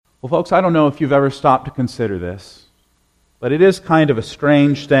Well, folks, I don't know if you've ever stopped to consider this, but it is kind of a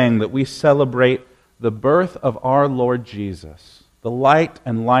strange thing that we celebrate the birth of our Lord Jesus, the light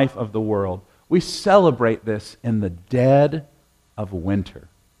and life of the world. We celebrate this in the dead of winter.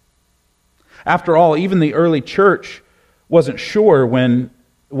 After all, even the early church wasn't sure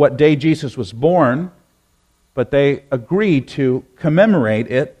what day Jesus was born, but they agreed to commemorate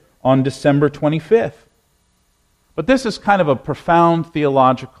it on December 25th. But this is kind of a profound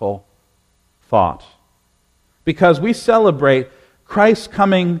theological thought, because we celebrate Christ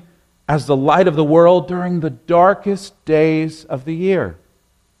coming as the light of the world during the darkest days of the year.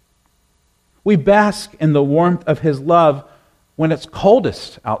 We bask in the warmth of His love when it's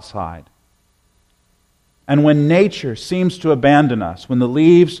coldest outside, and when nature seems to abandon us, when the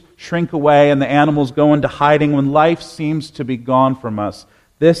leaves shrink away and the animals go into hiding, when life seems to be gone from us.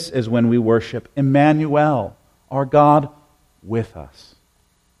 This is when we worship Emmanuel, our God with us.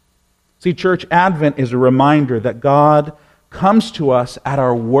 See, church, Advent is a reminder that God comes to us at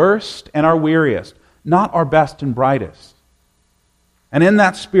our worst and our weariest, not our best and brightest. And in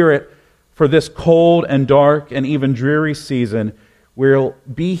that spirit, for this cold and dark and even dreary season, we'll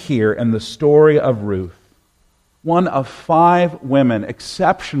be here in the story of Ruth, one of 5 women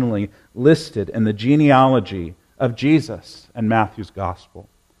exceptionally listed in the genealogy of Jesus and Matthew's Gospel.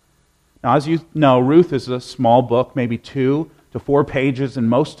 Now, as you know, Ruth is a small book, maybe 2 to 4 pages in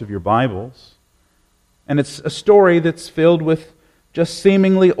most of your Bibles. And it's a story that's filled with just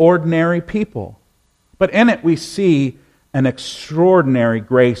seemingly ordinary people. But in it we see an extraordinary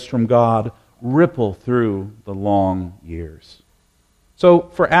grace from God ripple through the long years. So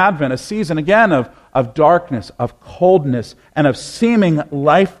for Advent, a season again of darkness, of coldness, and of seeming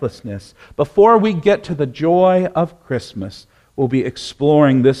lifelessness, before we get to the joy of Christmas, we'll be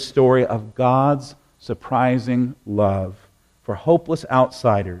exploring this story of God's surprising love for hopeless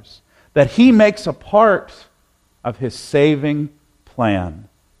outsiders that He makes a part of His saving plan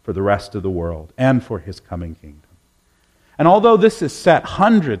for the rest of the world and for His coming kingdom. And although this is set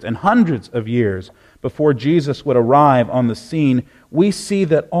hundreds and hundreds of years before Jesus would arrive on the scene, we see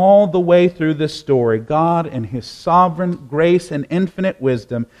that all the way through this story, God in His sovereign grace and infinite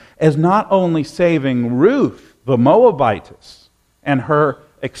wisdom is not only saving Ruth, the Moabitess, and her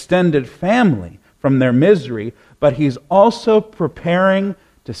extended family from their misery, but He's also preparing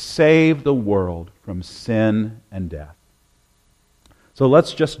to save the world from sin and death. So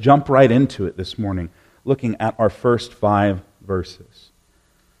let's just jump right into it this morning, looking at our first 5 verses.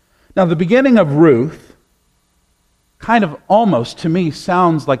 Now, the beginning of Ruth kind of almost, to me,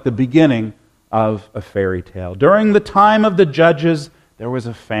 sounds like the beginning of a fairy tale. During the time of the judges, there was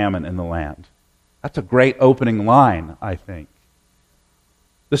a famine in the land. That's a great opening line, I think.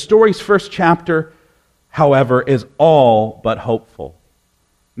 The story's first chapter, however, is all but hopeful.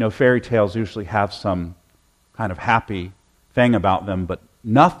 You know, fairy tales usually have some kind of happy thing about them, but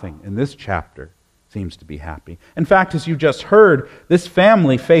nothing in this chapter seems to be happy. In fact, as you just heard, this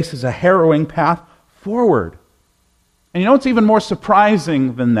family faces a harrowing path forward. And you know what's even more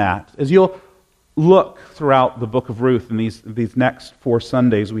surprising than that? As you'll look throughout the book of Ruth in these next 4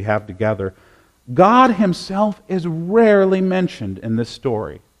 Sundays we have together, God Himself is rarely mentioned in this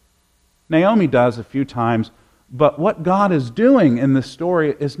story. Naomi does a few times, but what God is doing in this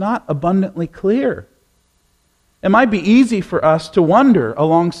story is not abundantly clear. It might be easy for us to wonder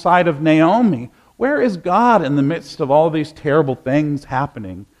alongside of Naomi, where is God in the midst of all these terrible things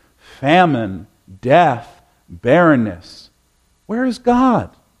happening? Famine, death, barrenness. Where is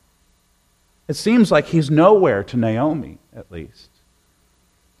God? It seems like He's nowhere to Naomi, at least.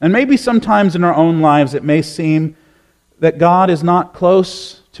 And maybe sometimes in our own lives it may seem that God is not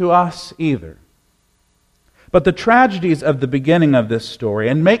close to us either. But the tragedies of the beginning of this story,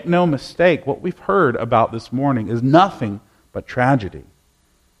 and make no mistake, what we've heard about this morning is nothing but tragedy.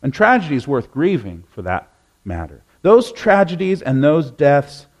 And tragedy is worth grieving, for that matter. Those tragedies and those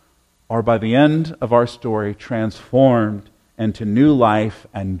deaths are, by the end of our story, transformed into new life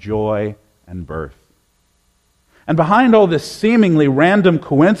and joy and birth. And behind all this seemingly random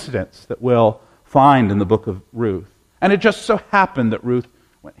coincidence that we'll find in the book of Ruth, and it just so happened that Ruth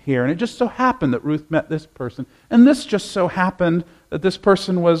went here, and it just so happened that Ruth met this person, and this just so happened that this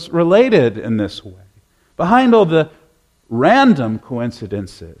person was related in this way. Behind all the random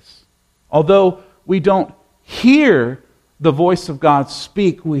coincidences, although we don't hear the voice of God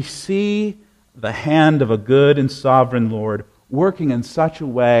speak, we see the hand of a good and sovereign Lord working in such a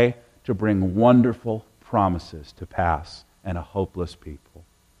way to bring wonderful promises to pass in a hopeless people.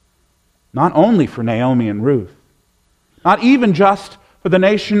 Not only for Naomi and Ruth, not even just for the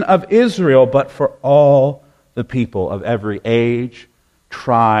nation of Israel, but for all the people of every age,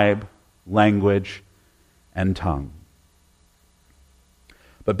 tribe, language, and tongue.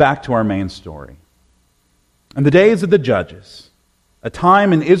 But back to our main story. In the days of the Judges, a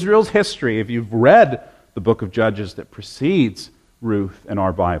time in Israel's history, if you've read the book of Judges that precedes Ruth in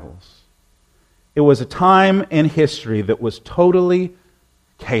our Bibles, it was a time in history that was totally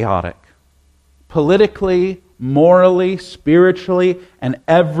chaotic. Politically, morally, spiritually, and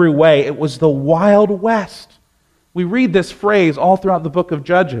every way. It was the Wild West. We read this phrase all throughout the book of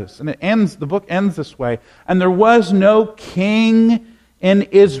Judges, and the book ends this way. And there was no king in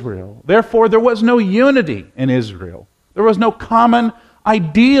Israel. Therefore, there was no unity in Israel. There was no common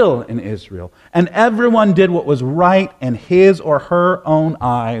ideal in Israel. And everyone did what was right in his or her own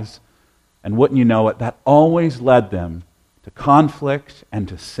eyes. And wouldn't you know it, that always led them to conflict and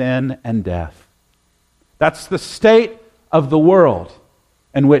to sin and death. That's the state of the world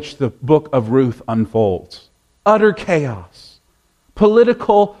in which the book of Ruth unfolds. Utter chaos,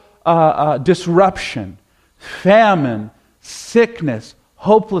 political disruption, famine, sickness,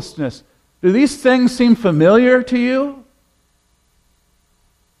 hopelessness. Do these things seem familiar to you?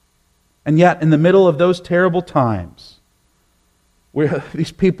 And yet, in the middle of those terrible times, where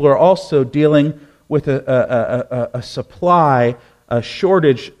these people are also dealing with a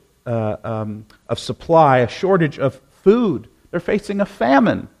shortage of supply, a shortage of food. They're facing a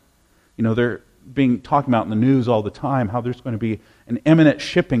famine. You know, they're talking about in the news all the time how there's going to be an imminent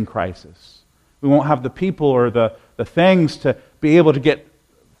shipping crisis. We won't have the people or the things to be able to get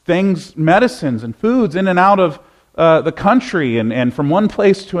things, medicines and foods in and out of the country and from one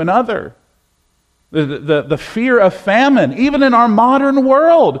place to another. The fear of famine, even in our modern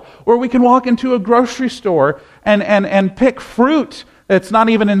world, where we can walk into a grocery store and pick fruit that's not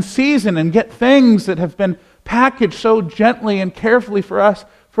even in season and get things that have been packaged so gently and carefully for us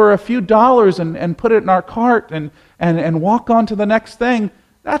for a few dollars and put it in our cart and walk on to the next thing.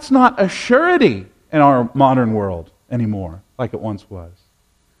 That's not a surety in our modern world anymore, like it once was.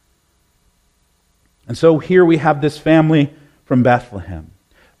 And so here we have this family from Bethlehem.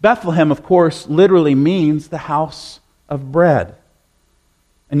 Bethlehem, of course, literally means the house of bread.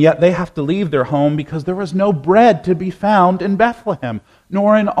 And yet they have to leave their home because there was no bread to be found in Bethlehem,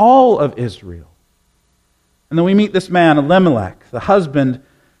 nor in all of Israel. And then we meet this man, Elimelech, the husband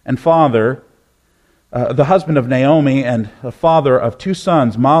and father, the husband of Naomi and the father of two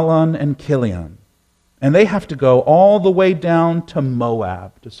sons, Mahlon and Chilion. And they have to go all the way down to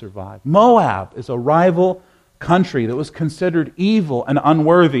Moab to survive. Moab is a rival country that was considered evil and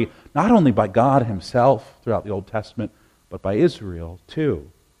unworthy, not only by God himself throughout the Old Testament, but by Israel too.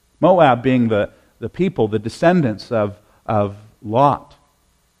 Moab being the people, the descendants of Lot.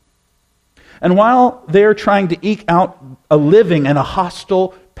 And while they're trying to eke out a living in a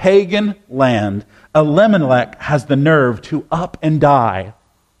hostile pagan land, Elimelech has the nerve to up and die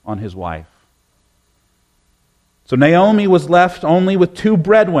on his wife. So Naomi was left only with two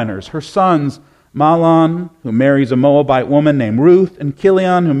breadwinners, her sons, Mahlon, who marries a Moabite woman named Ruth, and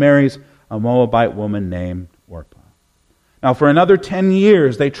Chilion, who marries a Moabite woman named Orpah. Now, for another 10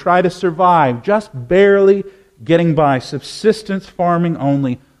 years, they try to survive, just barely getting by, subsistence farming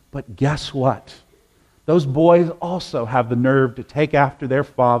only. But guess what? Those boys also have the nerve to take after their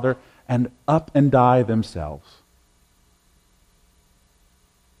father and up and die themselves.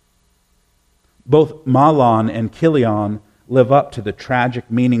 Both Mahlon and Chilion live up to the tragic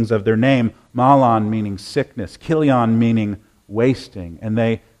meanings of their name. Mahlon meaning sickness, Chilion meaning wasting, and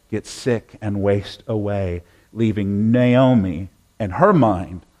they get sick and waste away, leaving Naomi and her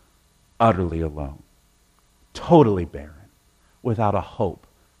mind utterly alone, totally barren, without a hope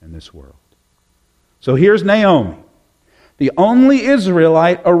in this world. So here's Naomi, the only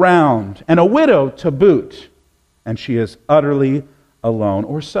Israelite around, and a widow to boot, and she is utterly alone,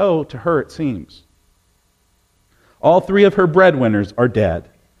 or so to her it seems. All three of her breadwinners are dead.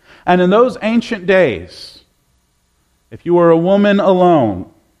 And in those ancient days, if you were a woman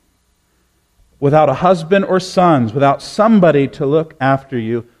alone, without a husband or sons, without somebody to look after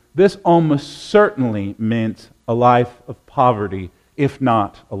you, this almost certainly meant a life of poverty, if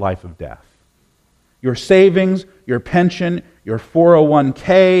not a life of death. Your savings, your pension, your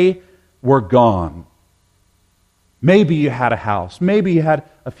 401k were gone. Maybe you had a house. Maybe you had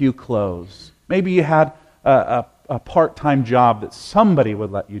a few clothes. Maybe you had a part-time job that somebody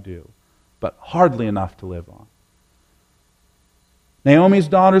would let you do, but hardly enough to live on. Naomi's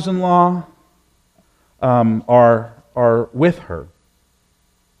daughters-in-law are with her.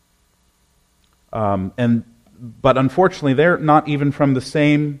 But unfortunately, they're not even from the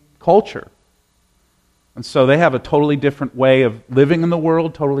same culture. And so they have a totally different way of living in the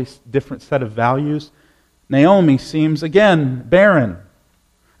world, totally different set of values. Naomi seems, again, barren,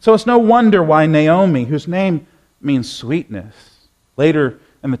 So it's no wonder why Naomi, whose name means sweetness, later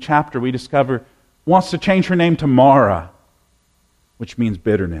in the chapter we discover wants to change her name to Mara, which means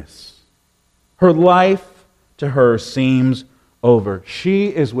bitterness. Her life to her seems over. She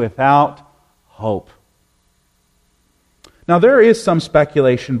is without hope. Now there is some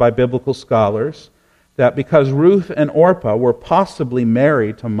speculation by biblical scholars that because Ruth and Orpah were possibly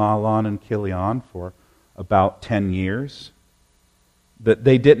married to Mahlon and Chilion for about 10 years, that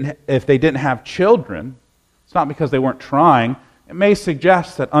if they didn't have children, it's not because they weren't trying. It may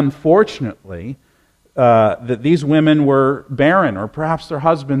suggest that unfortunately that these women were barren, or perhaps their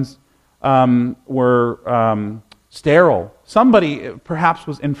husbands were sterile. Somebody perhaps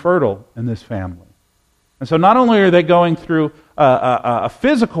was infertile in this family. And so not only are they going through a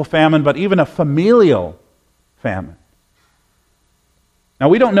physical famine, but even a familial famine. Now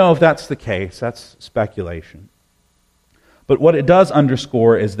we don't know if that's the case. That's speculation. But what it does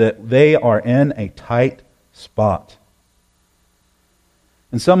underscore is that they are in a tight spot.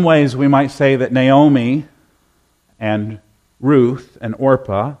 In some ways, we might say that Naomi and Ruth and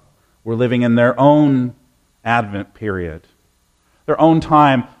Orpah were living in their own Advent period, their own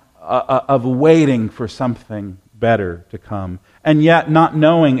time of waiting for something better to come, and yet not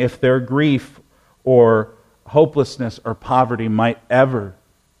knowing if their grief or hopelessness or poverty might ever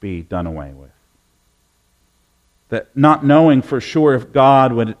be done away with. That not knowing for sure if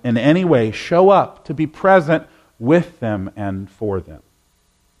God would in any way show up to be present with them and for them.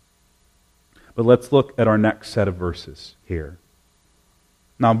 But let's look at our next set of verses here.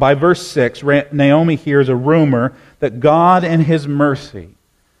 Now, by verse 6, Naomi hears a rumor that God in His mercy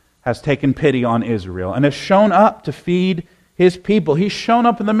has taken pity on Israel and has shown up to feed His people. He's shown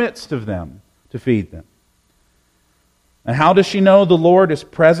up in the midst of them to feed them. And how does she know the Lord is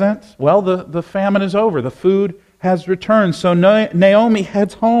present? Well, the famine is over. The food has returned. So Naomi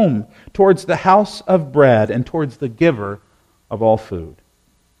heads home towards the house of bread and towards the giver of all food.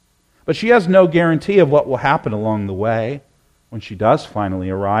 But she has no guarantee of what will happen along the way when she does finally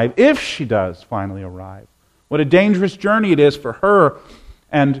arrive, if she does finally arrive. What a dangerous journey it is for her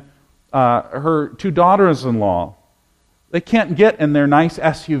and her two daughters-in-law. They can't get in their nice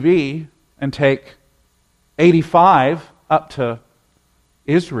SUV and take 85 up to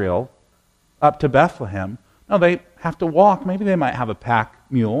Israel, up to Bethlehem. No, they have to walk. Maybe they might have a pack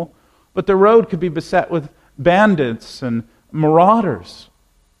mule, but the road could be beset with bandits and marauders.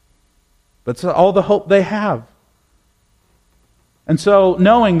 That's all the hope they have. And so,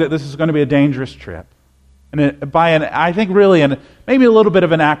 knowing that this is going to be a dangerous trip, and I think really, maybe a little bit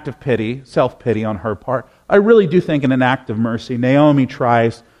of an act of pity, self-pity on her part, I really do think in an act of mercy, Naomi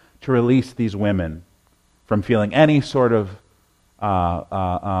tries to release these women from feeling any sort of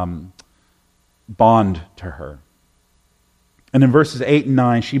bond to her. And in verses 8 and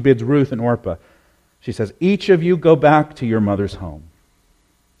 9, she bids Ruth and Orpah, she says, "Each of you go back to your mother's home.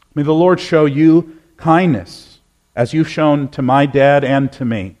 May the Lord show you kindness, as you've shown to my dad and to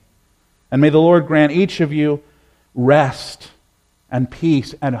me. And may the Lord grant each of you rest and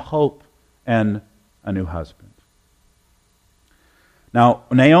peace and hope and a new husband." Now,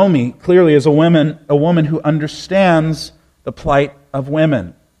 Naomi clearly is a woman who understands the plight of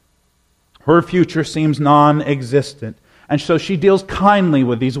women. Her future seems non-existent. And so she deals kindly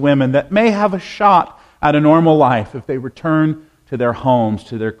with these women that may have a shot at a normal life if they return to their homes,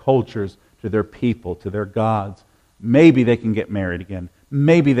 to their cultures, to their people, to their gods. Maybe they can get married again.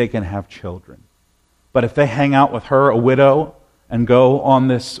 Maybe they can have children. But if they hang out with her, a widow, and go on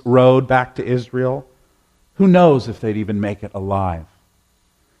this road back to Israel, who knows if they'd even make it alive.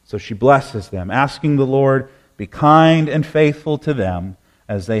 So she blesses them, asking the Lord, be kind and faithful to them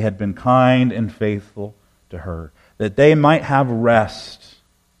as they had been kind and faithful to her, that they might have rest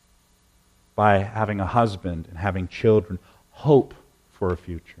by having a husband and having children, hope for a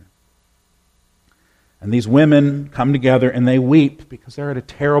future. And these women come together and they weep because they're at a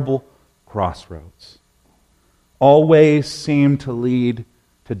terrible crossroads. All ways seem to lead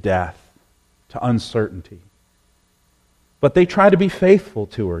to death, to uncertainty. But they try to be faithful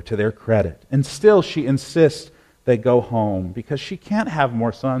to her, to their credit. And still she insists they go home because she can't have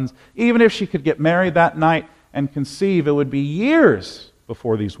more sons. Even if she could get married that night and conceive, it would be years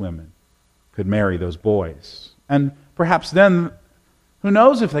before these women could marry those boys. And perhaps then, who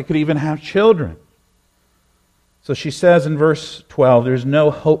knows if they could even have children. So she says in verse 12, there's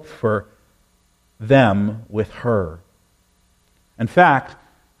no hope for them with her. In fact,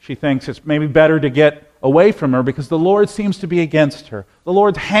 she thinks it's maybe better to get away from her because the Lord seems to be against her. The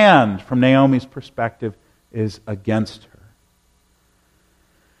Lord's hand, from Naomi's perspective, is against her.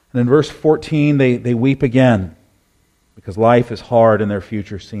 And in verse 14, they weep again. because life is hard and their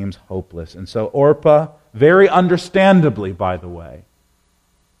future seems hopeless. And so Orpah, very understandably, by the way,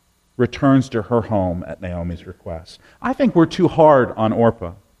 returns to her home at Naomi's request. I think we're too hard on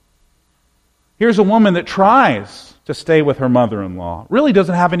Orpah. Here's a woman that tries to stay with her mother-in-law, really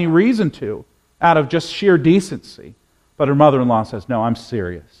doesn't have any reason to, out of just sheer decency. But her mother-in-law says, no, I'm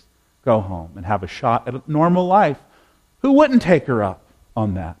serious. Go home and have a shot at a normal life. Who wouldn't take her up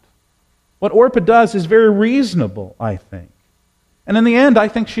on that? What Orpah does is very reasonable, I think. And in the end, I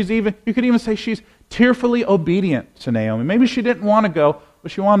think you could even say she's tearfully obedient to Naomi. Maybe she didn't want to go,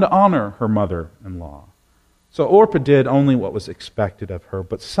 but she wanted to honor her mother-in-law. So Orpah did only what was expected of her,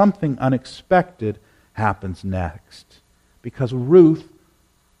 but something unexpected happens next. Because Ruth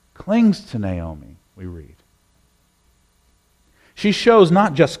clings to Naomi, we read. She shows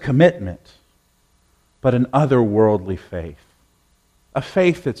not just commitment, but an otherworldly faith. A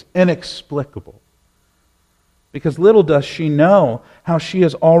faith that's inexplicable. Because little does she know how she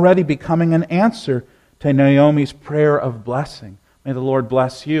is already becoming an answer to Naomi's prayer of blessing. May the Lord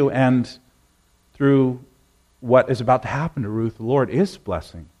bless you. And through what is about to happen to Ruth, the Lord is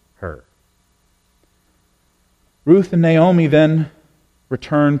blessing her. Ruth and Naomi then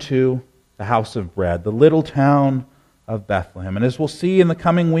return to the house of bread, the little town of Bethlehem. And as we'll see in the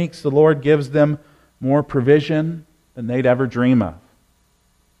coming weeks, the Lord gives them more provision than they'd ever dream of.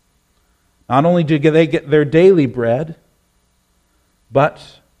 Not only do they get their daily bread,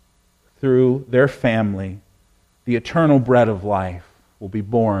 but through their family, the eternal bread of life will be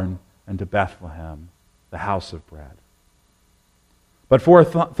born into Bethlehem, the house of bread. But for a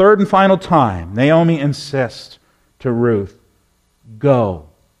third and final time, Naomi insists to Ruth, go,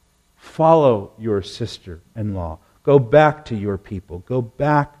 follow your sister-in-law. Go back to your people. Go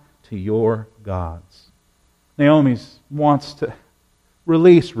back to your gods. Naomi wants to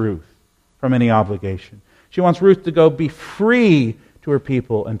release Ruth from any obligation. She wants Ruth to go be free to her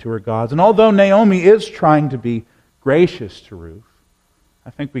people and to her gods. And although Naomi is trying to be gracious to Ruth, I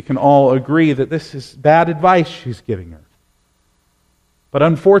think we can all agree that this is bad advice she's giving her. But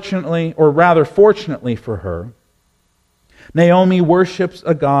unfortunately, or rather fortunately for her, Naomi worships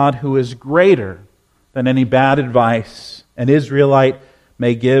a God who is greater than any bad advice an Israelite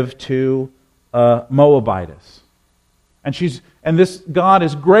may give to a Moabitess. And this God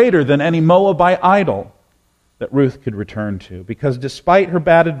is greater than any Moabite idol that Ruth could return to. Because despite her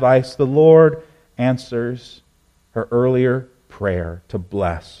bad advice, the Lord answers her earlier prayer to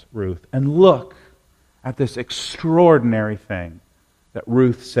bless Ruth. And look at this extraordinary thing that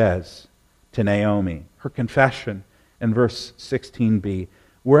Ruth says to Naomi. Her confession in verse 16b.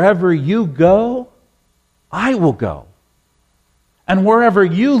 Wherever you go, I will go. And wherever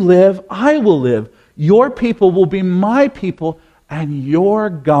you live, I will live. Your people will be my people, and your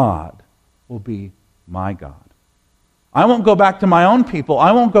God will be my God. I won't go back to my own people.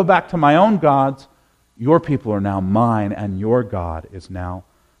 I won't go back to my own gods. Your people are now mine, and your God is now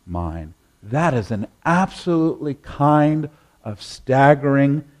mine. That is an absolutely kind of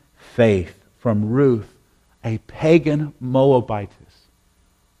staggering faith from Ruth, a pagan Moabitess.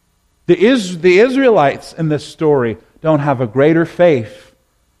 The Israelites in this story don't have a greater faith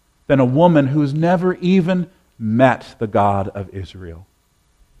than a woman who's never even met the God of Israel.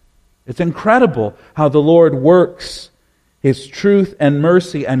 It's incredible how the Lord works His truth and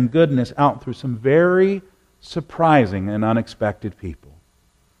mercy and goodness out through some very surprising and unexpected people.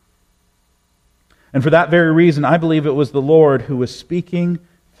 And for that very reason, I believe it was the Lord who was speaking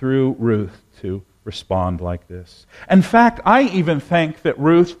through Ruth to respond like this. In fact, I even think that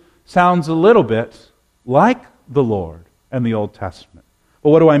Ruth sounds a little bit like the Lord in the Old Testament.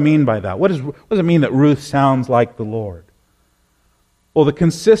 Well, what do I mean by that? What does it mean that Ruth sounds like the Lord? Well, the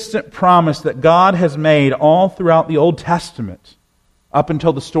consistent promise that God has made all throughout the Old Testament, up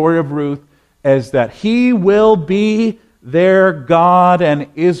until the story of Ruth, is that He will be their God and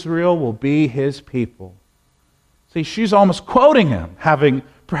Israel will be His people. See, she's almost quoting Him, having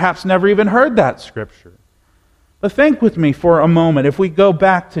perhaps never even heard that scripture. But think with me for a moment, if we go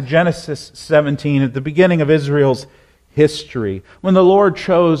back to Genesis 17, at the beginning of Israel's history, when the Lord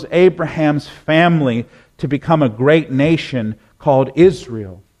chose Abraham's family to become a great nation called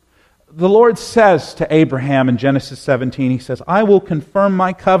Israel. The Lord says to Abraham in Genesis 17, He says, I will confirm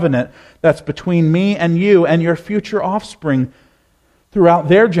my covenant that's between me and you and your future offspring throughout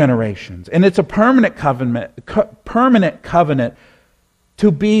their generations. And it's a permanent covenant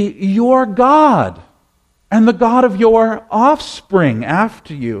to be your God and the God of your offspring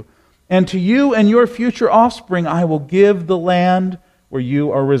after you. And to you and your future offspring I will give the land where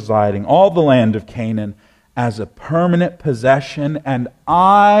you are residing, all the land of Canaan, as a permanent possession, and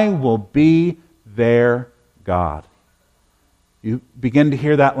I will be their God. You begin to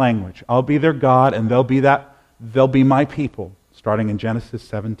hear that language. I'll be their God, and they'll be my people, starting in Genesis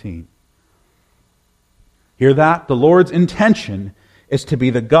 17. Hear that? The Lord's intention is to be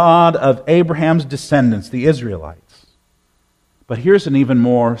the God of Abraham's descendants, the Israelites. But here's an even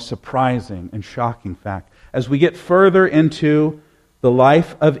more surprising and shocking fact. As we get further into the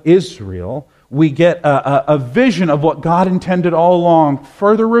life of Israel, we get a vision of what God intended all along,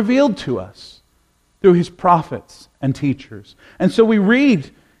 further revealed to us through his prophets and teachers. And so we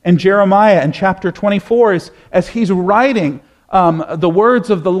read in Jeremiah in chapter 24 as he's writing the words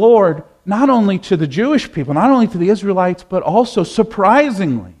of the Lord, not only to the Jewish people, not only to the Israelites, but also,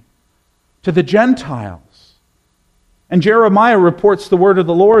 surprisingly, to the Gentiles. And Jeremiah reports the word of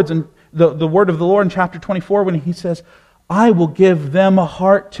the Lord, and the word of the Lord in chapter 24 when he says, I will give them a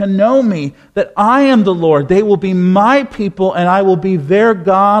heart to know me, that I am the Lord. They will be my people, and I will be their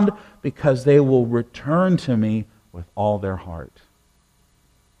God, because they will return to me with all their heart.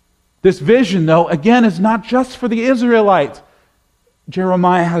 This vision, though, again, is not just for the Israelites.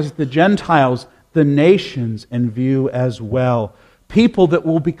 Jeremiah has the Gentiles, the nations, in view as well. People that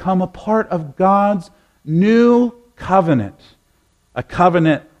will become a part of God's new covenant. A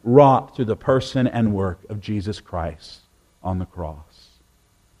covenant wrought through the person and work of Jesus Christ on the cross.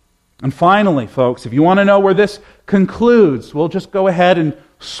 And finally, folks, if you want to know where this concludes, we'll just go ahead and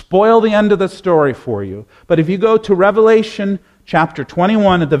spoil the end of the story for you. But if you go to Revelation chapter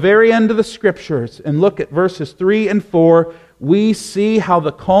 21, at the very end of the Scriptures, and look at verses 3 and 4, we see how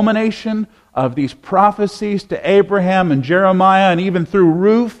the culmination of these prophecies to Abraham and Jeremiah and even through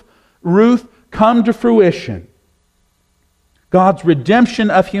Ruth come to fruition. God's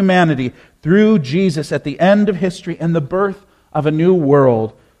redemption of humanity through Jesus at the end of history and the birth of a new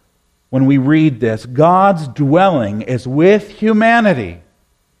world. When we read this, God's dwelling is with humanity,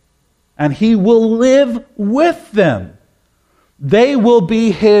 and he will live with them. They will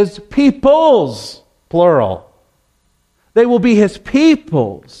be his peoples, plural. They will be his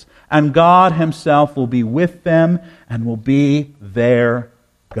peoples, and God himself will be with them and will be their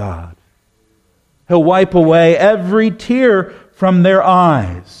God. He'll wipe away every tear from their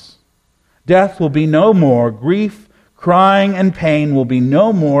eyes. Death will be no more. Grief, crying, and pain will be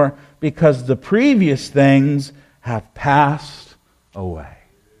no more, because the previous things have passed away.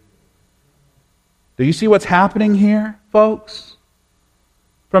 Do you see what's happening here, folks?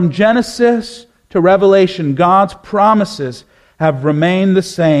 From Genesis to Revelation, God's promises have remained the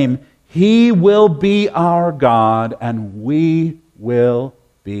same. He will be our God, and we will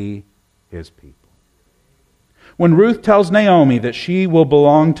be his people. When Ruth tells Naomi that she will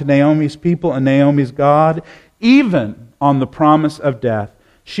belong to Naomi's people and Naomi's God, even on the promise of death,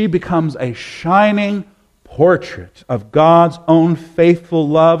 she becomes a shining portrait of God's own faithful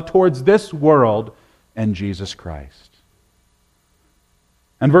love towards this world and Jesus Christ.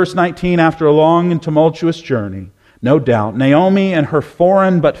 And verse 19, after a long and tumultuous journey, no doubt, Naomi and her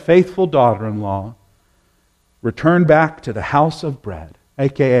foreign but faithful daughter-in-law return back to the house of bread,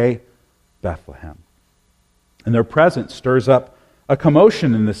 a.k.a. Bethlehem. And their presence stirs up a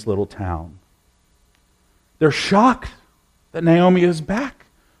commotion in this little town. They're shocked that Naomi is back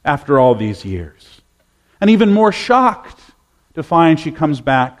after all these years. And even more shocked to find she comes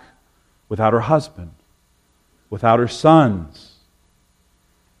back without her husband, without her sons.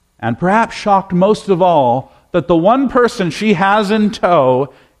 And perhaps shocked most of all that the one person she has in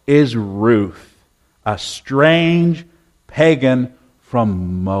tow is Ruth, a strange pagan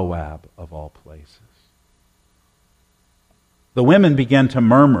from Moab, of all places. The women began to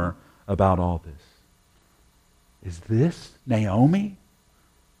murmur about all this. Is this Naomi?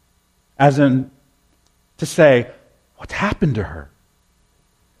 As in, to say, what's happened to her?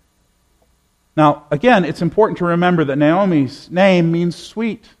 Now, again, it's important to remember that Naomi's name means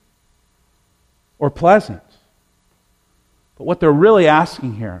sweet or pleasant. But what they're really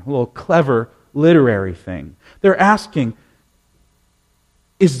asking here, a little clever literary thing, they're asking,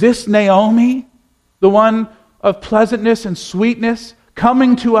 is this Naomi, the one of pleasantness and sweetness,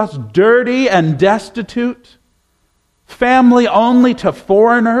 coming to us dirty and destitute? Family only to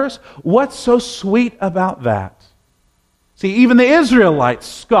foreigners? What's so sweet about that? See, even the Israelites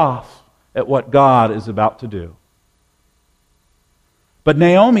scoff at what God is about to do. But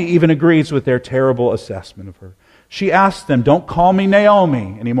Naomi even agrees with their terrible assessment of her. She asks them, don't call me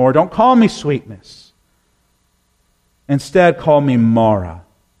Naomi anymore. Don't call me sweetness. Instead, call me Mara,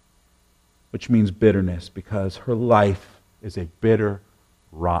 which means bitterness, because her life is a bitter,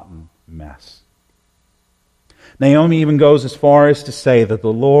 rotten mess. Naomi even goes as far as to say that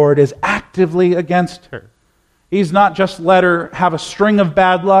the Lord is actively against her. He's not just let her have a string of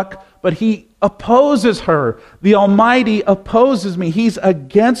bad luck, but he opposes her. The Almighty opposes me. He's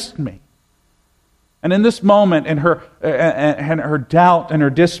against me. And in this moment, in her doubt and her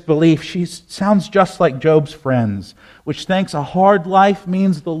disbelief, she sounds just like Job's friends, which thinks a hard life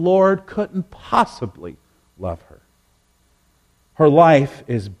means the Lord couldn't possibly love her. Her life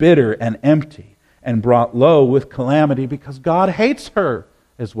is bitter and empty and brought low with calamity because God hates her,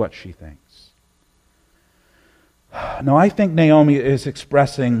 is what she thinks. Now, I think Naomi is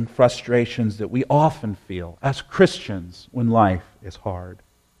expressing frustrations that we often feel as Christians when life is hard.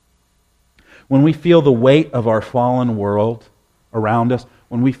 When we feel the weight of our fallen world around us,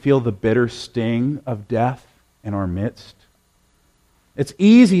 when we feel the bitter sting of death in our midst, it's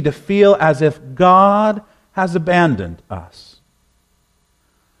easy to feel as if God has abandoned us.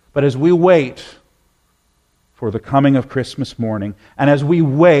 But as we wait for the coming of Christmas morning, and as we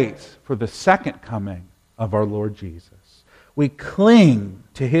wait for the second coming of our Lord Jesus, we cling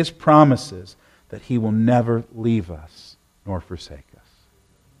to His promises that He will never leave us nor forsake us.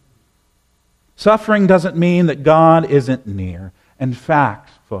 Suffering doesn't mean that God isn't near. In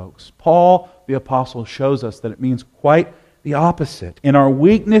fact, folks, Paul the Apostle shows us that it means quite the opposite. In our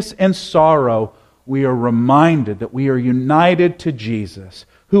weakness and sorrow, we are reminded that we are united to Jesus,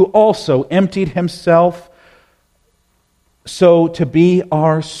 who also emptied Himself so to be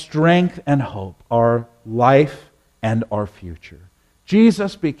our strength and hope, our life and our future.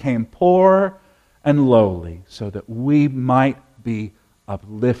 Jesus became poor and lowly so that we might be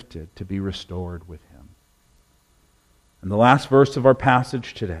uplifted to be restored with Him. And the last verse of our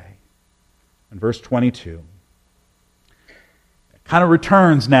passage today, in verse 22, it kind of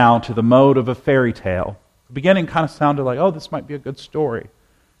returns now to the mode of a fairy tale. The beginning kind of sounded like, oh, this might be a good story.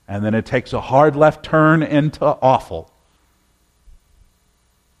 And then it takes a hard left turn into awful.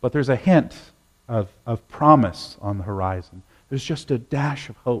 But there's a hint of promise on the horizon. There's just a dash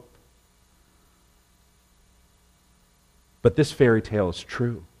of hope. But this fairy tale is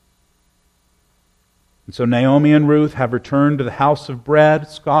true. And so Naomi and Ruth have returned to the house of bread,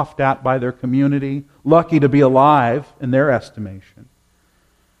 scoffed at by their community, lucky to be alive in their estimation.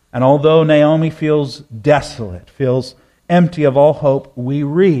 And although Naomi feels desolate, feels empty of all hope, we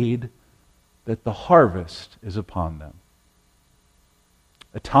read that the harvest is upon them.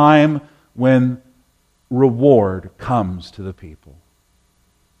 A time when reward comes to the people.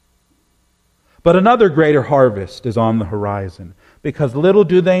 But another greater harvest is on the horizon, because little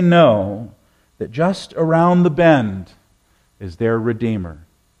do they know that just around the bend is their Redeemer,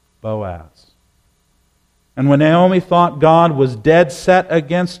 Boaz. And when Naomi thought God was dead set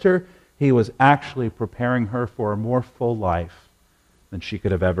against her, He was actually preparing her for a more full life than she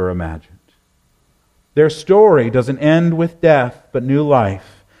could have ever imagined. Their story doesn't end with death, but new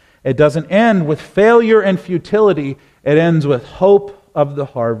life. It doesn't end with failure and futility. It ends with hope of the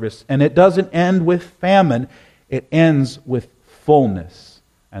harvest. And it doesn't end with famine. It ends with fullness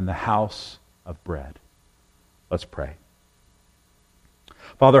and the house of bread. Let's pray.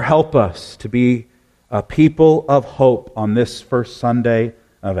 Father, help us to be a people of hope on this first Sunday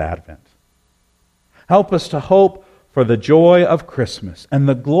of Advent. Help us to hope for the joy of Christmas and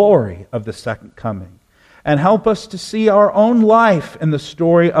the glory of the second coming. And help us to see our own life in the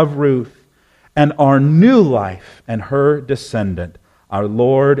story of Ruth and our new life and her descendant, our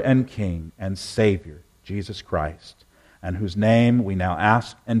Lord and King and Savior, Jesus Christ, and whose name we now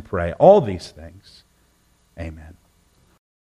ask and pray all these things. Amen.